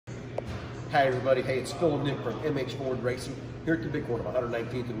Hi everybody, hey, it's Phil and Nick from MH Ford Racing here at the big corner of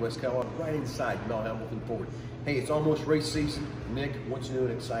 119th and West Kellogg, right inside Mel Hambleton Ford. Hey, it's almost race season. Nick, what's new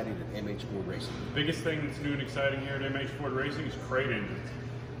and exciting at MH Ford Racing? The biggest thing that's new and exciting here at MH Ford Racing is crate engines.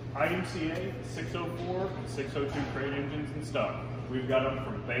 IMCA 604 and 602 crate engines in stock. We've got them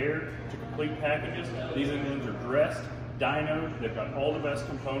from bare to complete packages. These engines are dressed, dynoed, they've got all the best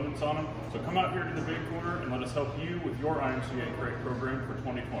components on them. So come out here to the big corner and let us help you with your IMCA crate program for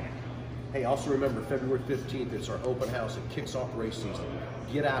 2020. Hey, also remember February 15th, it's our open house. It kicks off race season.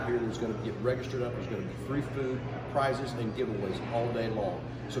 Get out here, there's going to get registered up, there's going to be free food, prizes, and giveaways all day long.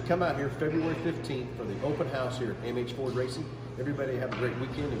 So come out here February 15th for the open house here at MH Ford Racing. Everybody have a great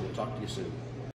weekend and we'll talk to you soon.